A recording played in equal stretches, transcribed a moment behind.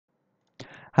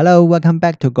Hello, welcome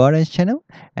back to Gordon's channel.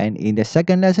 And in the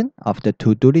second lesson of the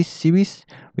to-do list series,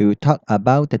 we will talk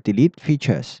about the delete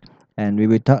features. And we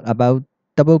will talk about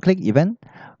double-click event,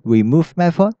 remove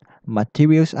method,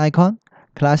 materials icon,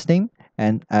 class name,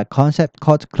 and a concept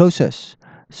called closures.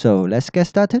 So let's get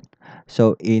started.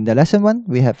 So in the lesson 1,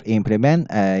 we have implement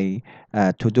a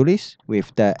to-do list with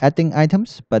the adding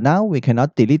items, but now we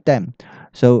cannot delete them.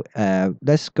 So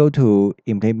let's go to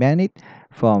implement it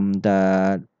from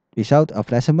the result of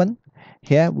lesson 1.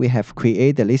 Here we have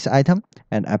created the list item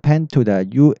and append to the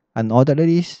unordered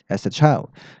list as a child.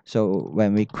 So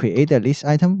when we create the list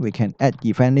item, we can add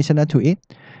event listener to it.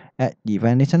 Add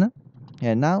event listener.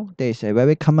 And now there is a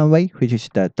very common way, which is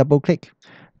the double click.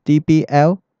 dblclick.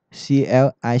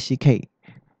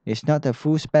 It's not the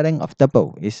full spelling of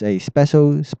double, it's a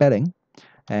special spelling.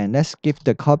 And let's give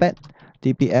the callback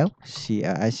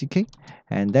dblclick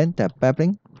and then the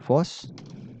babbling force.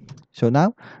 So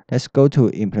now let's go to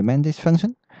implement this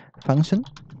function. Function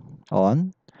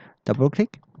on double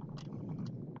click.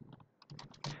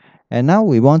 And now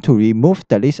we want to remove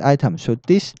the list item. So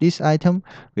this list item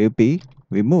will be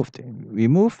removed.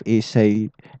 Remove is a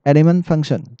element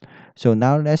function. So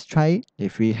now let's try it.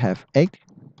 If we have egg,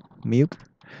 milk,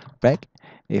 bread,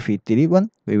 if we delete one,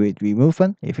 we will remove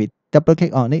one. If we double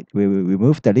click on it, we will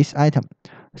remove the list item.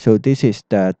 So this is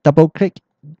the double click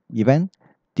event,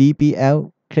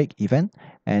 dbl click event,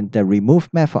 and the remove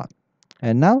method.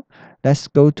 And now let's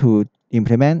go to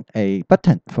implement a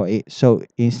button for it. So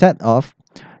instead of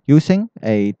using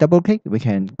a double click, we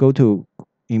can go to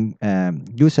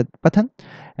use a button.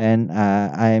 And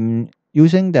I'm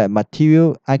using the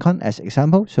material icon as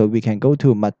example. So we can go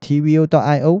to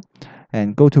material.io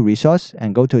and go to resource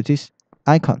and go to this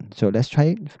icon. So let's try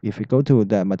it. If we go to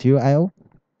the material.io,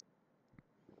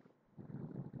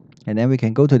 and then we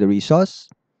can go to the resource,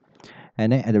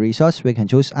 and then at the resource we can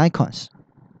choose icons.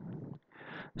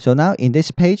 So now in this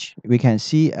page we can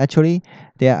see actually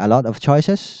there are a lot of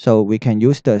choices, so we can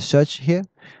use the search here.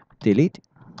 Delete.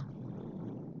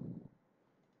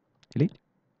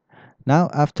 Now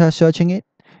after searching it,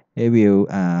 it will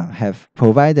have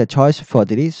provide the choice for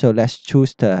delete. So let's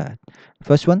choose the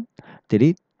first one,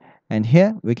 delete. And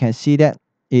here we can see that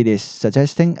it is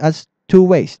suggesting us two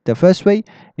ways. The first way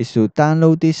is to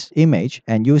download this image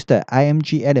and use the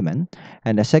img element,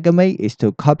 and the second way is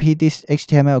to copy this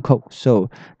HTML code. So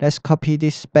let's copy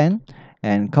this span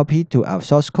and copy to our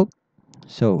source code.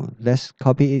 So let's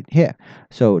copy it here.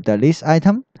 So the list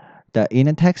item, the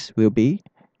inner text will be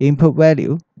input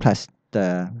value plus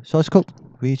the source code,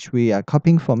 which we are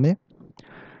copying from it.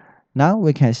 Now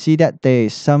we can see that there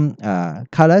is some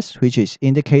colors which is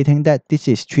indicating that this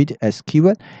is treated as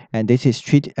keyword and this is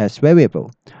treated as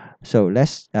variable. So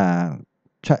let's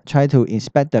try to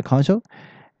inspect the console.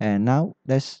 And now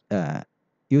let's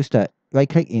use the right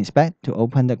click inspect to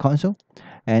open the console.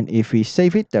 And if we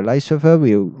save it, the live server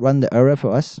will run the error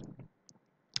for us.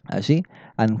 See,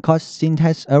 uncaught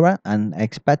syntax error,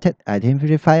 unexpected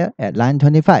identifier at line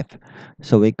 25.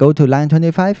 So we go to line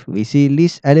 25, we see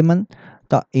list element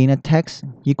dot inner text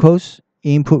equals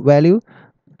input value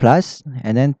plus,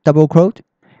 and then double quote,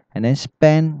 and then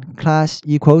span class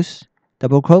equals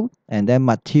double quote, and then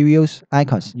materials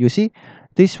icons. You see,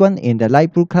 this one in the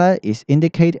light blue color is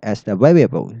indicated as the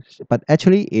variable, but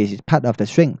actually it is part of the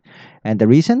string. And the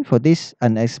reason for this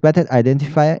unexpected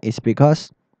identifier is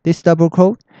because this double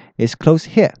quote is closed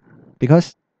here,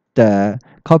 because the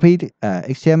copied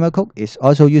HTML code is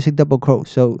also using double quote.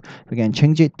 So we can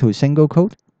change it to single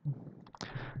quote.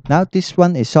 Now this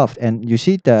one is solved, and you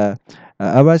see the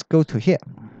errors go to here.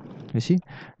 You see,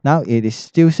 now it is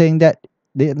still saying that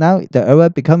now the error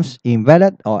becomes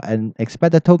invalid or an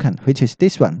expected token, which is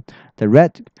this one, the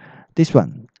red, this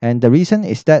one. And the reason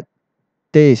is that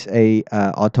there is a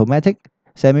automatic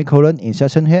semicolon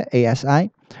insertion here,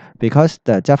 ASI, because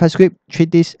the JavaScript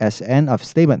treat this as end of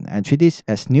statement and treat this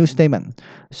as new statement.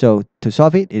 So to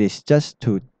solve it, it is just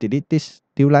to delete this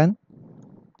new line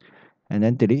and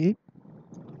then delete it.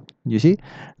 You see,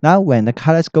 now when the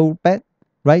colors go back,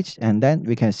 right, and then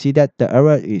we can see that the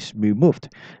error is removed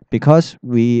because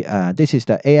we this is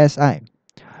the ASI.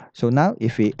 So now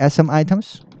if we add some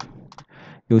items,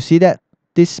 you'll see that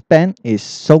this span is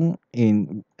shown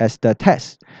in as the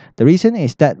text. The reason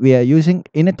is that we are using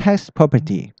inner text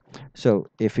property. So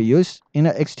if we use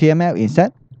inner HTML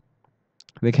instead,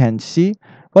 we can see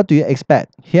what do you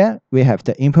expect. Here we have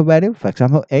the input value, for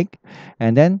example egg,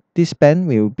 and then this span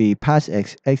will be passed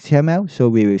as HTML, so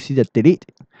we will see the delete.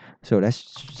 So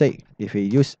let's say if we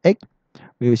use egg,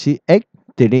 we will see egg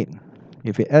delete.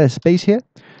 If we add a space here,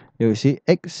 you will see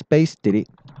egg space delete.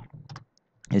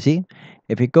 You see,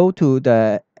 if we go to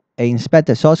the inspect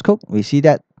the source code, we see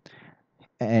that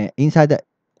inside the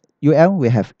UL we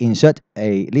have insert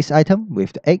a list item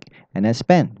with the egg and then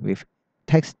span with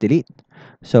text delete.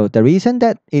 So the reason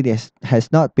that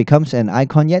has not becomes an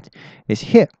icon yet is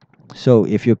here. So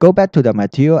if you go back to the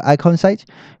material icon site,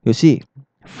 you see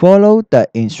follow the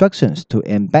instructions to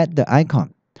embed the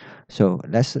icon. So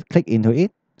let's click into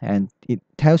it, and it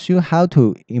tells you how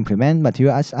to implement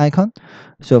material as icon.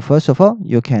 So first of all,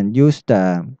 you can use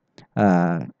the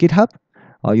GitHub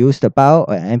or use the BAO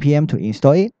or npm to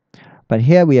install it. But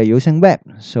here we are using web,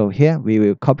 so here we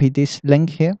will copy this link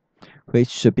here, which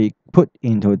should be put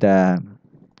into the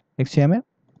HTML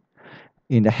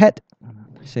in the head.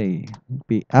 Say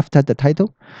be after the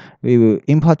title, we will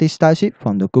import this style sheet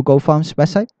from the Google Forms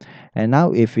website. And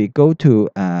now if we go to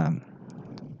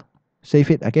save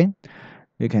it again,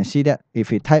 you can see that if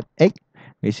we type egg,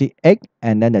 we see egg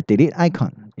and then the delete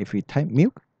icon. If we type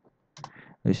milk,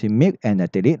 you see milk and the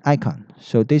delete icon.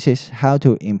 So this is how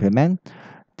to implement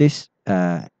this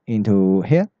into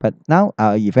here. But now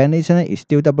our event listener is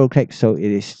still double click, so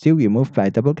it is still removed by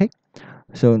double click.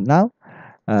 So now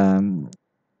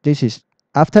this is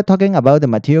after talking about the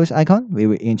materials icon, we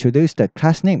will introduce the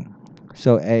class name.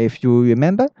 So if you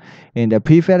remember, in the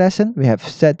previous lesson, we have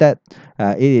said that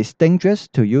it is dangerous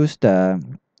to use the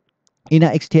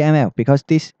inner HTML because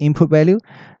this input value,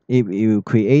 it will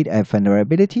create a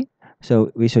vulnerability.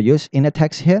 So we should use inner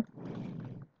text here.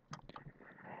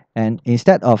 And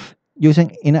instead of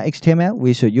using inner HTML,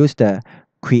 we should use the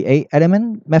create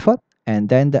element method and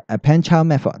then the append child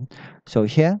method. So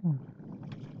here,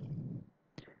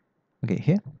 okay,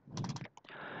 here,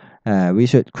 we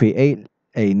should create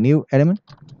a new element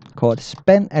called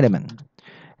span element.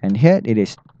 And here it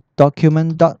is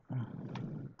document dot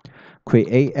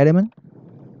create element,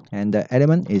 and the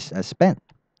element is a span.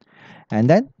 And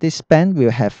then this span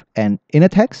will have an inner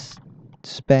text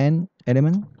span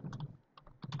element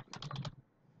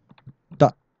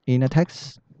dot inner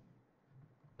text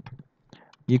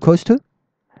equals to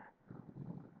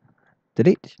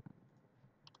delete.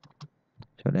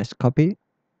 So let's copy.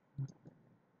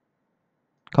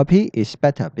 Copy is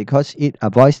better because it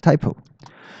avoids typo.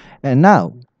 And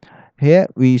now here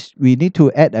we need to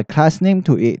add a class name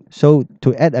to it. So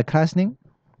to add a class name,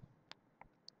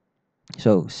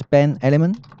 so span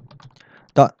element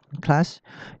dot class,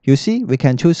 you see we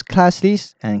can choose class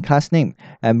list and class name,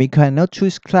 and we cannot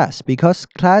choose class because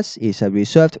class is a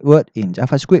reserved word in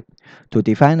JavaScript to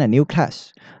define a new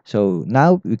class. So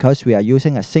now because we are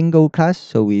using a single class,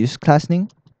 so we use class name,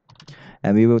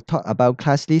 and we will talk about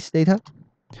class list later.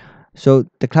 So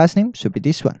the class name should be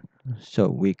this one. So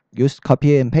we use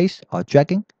copy and paste or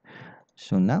dragging.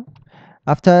 So now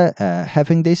after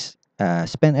having this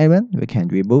span element, we can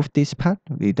remove this part.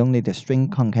 We don't need the string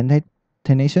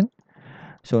concatenation.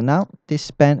 So now this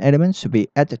span element should be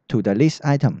added to the list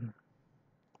item.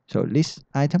 So list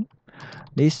item,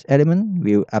 list element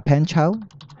will append child,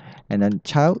 and then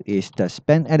child is the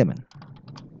span element.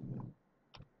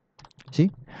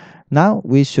 See, now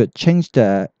we should change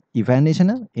the event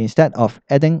listener. Instead of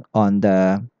adding on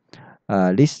the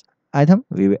list item,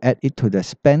 we will add it to the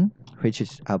span, which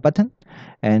is our button.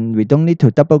 And we don't need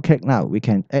to double click now. We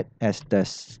can add as the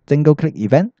single click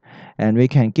event, and we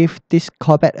can give this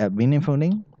callback a meaningful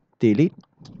name, delete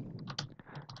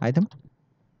item.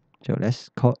 So let's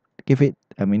give it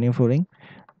a meaningful name,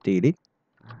 delete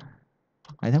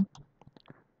item.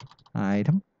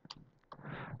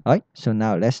 Alright, so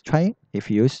now let's try it. If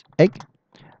you use egg,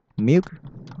 milk,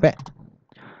 bread.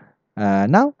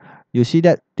 Now you see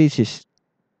that this is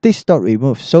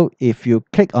this.remove. So if you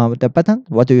click on the button,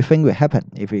 what do you think will happen?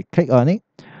 If we click on it,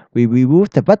 we remove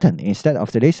the button instead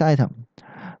of the list item.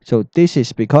 So this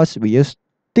is because we use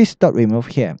this.remove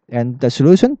here. And the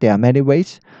solution, there are many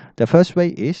ways. The first way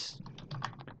is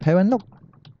parent node.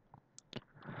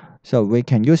 So we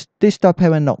can use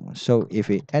this.parent node. So if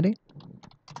we add it,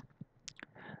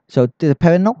 so the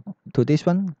parent node to this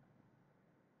one,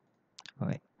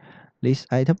 alright, list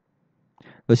item.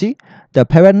 You see, the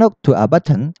parent node to our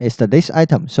button is the list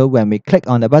item. So when we click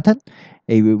on the button,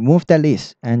 it will move that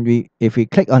list. And if we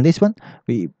click on this one,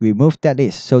 we remove that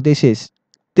list. So this is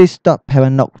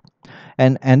this.parent node.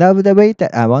 And another way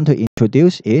that I want to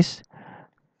introduce is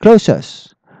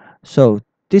closures. So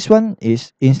this one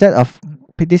is, instead of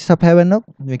this.parent node,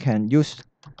 we can use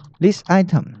list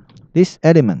item, list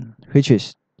element, which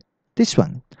is this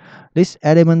one, list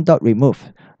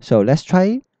element.remove. So let's try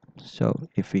it. So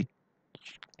if we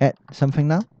add something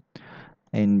now,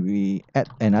 and we add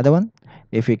another one,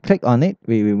 if we click on it,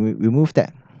 we remove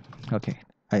that. Okay,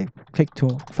 I click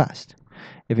too fast.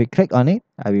 If we click on it,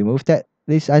 I remove that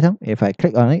list item. If I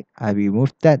click on it, I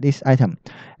remove that list item.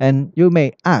 And you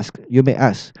may ask,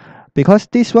 because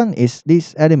this one is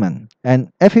this element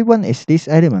and everyone is this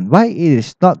element, why it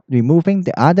is not removing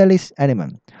the other list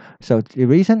element? So the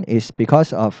reason is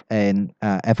because of an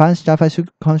advanced JavaScript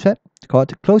concept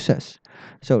called closures.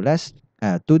 So let's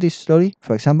do this slowly.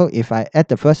 For example, if I add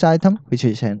the first item, which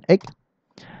is an egg,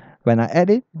 when I add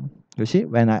it, you see,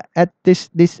 when I add this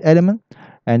element,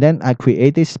 and then I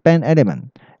create this span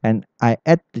element, and I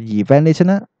add the event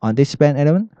listener on this span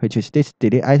element, which is this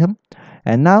delete item.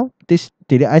 And now this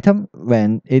delete item,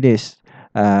 when it is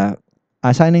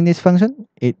assigning this function,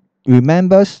 it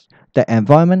remembers the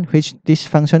environment which this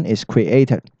function is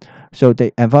created. So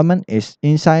the environment is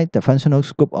inside the functional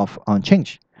scope of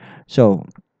onChange. So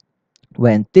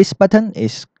when this button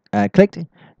is clicked,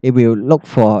 it will look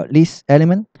for this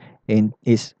element and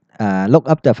is look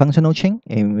up the functional chain,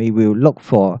 and we will look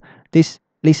for this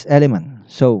list element.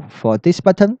 So for this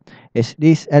button, is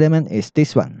this element is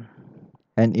this one.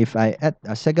 And if I add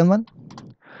a second one,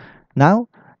 now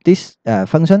this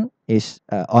function is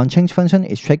onChange function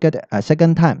is triggered a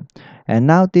second time, and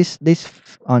now this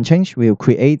onChange will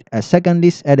create a second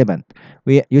list element.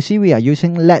 You see we are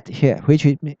using let here,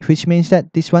 which means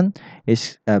that this one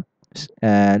is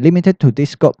limited to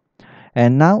this scope.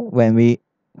 And now when we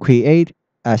create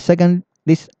a second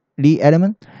list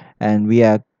element, and we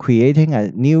are creating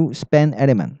a new span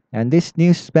element, and this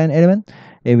new span element,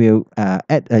 it will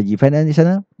add a event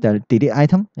listener, the delete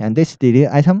item, and this delete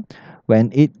item,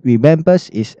 when it remembers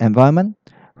its environment,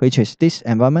 which is this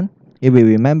environment, it will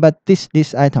remember this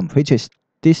item, which is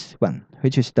this one,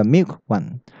 which is the milk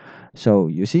one. So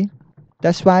you see,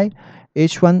 that's why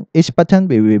each button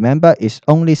will remember its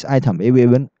own list item. It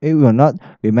will not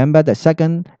remember the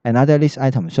second another list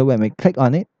item. So when we click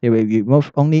on it, it will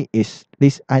remove only its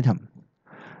list item.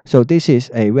 So this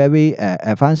is a very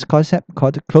advanced concept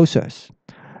called closures.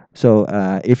 So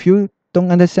if you don't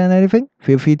understand anything,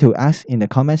 feel free to ask in the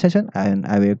comment section, and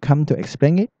I will come to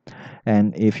explain it.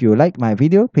 And if you like my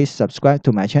video, please subscribe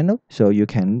to my channel so you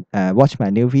can watch my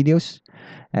new videos.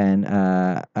 And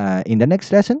in the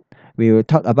next lesson, we will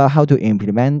talk about how to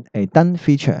implement a done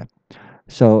feature.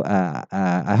 So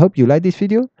I hope you like this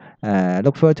video.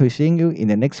 Look forward to seeing you in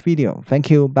the next video.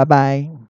 Thank you. Bye bye.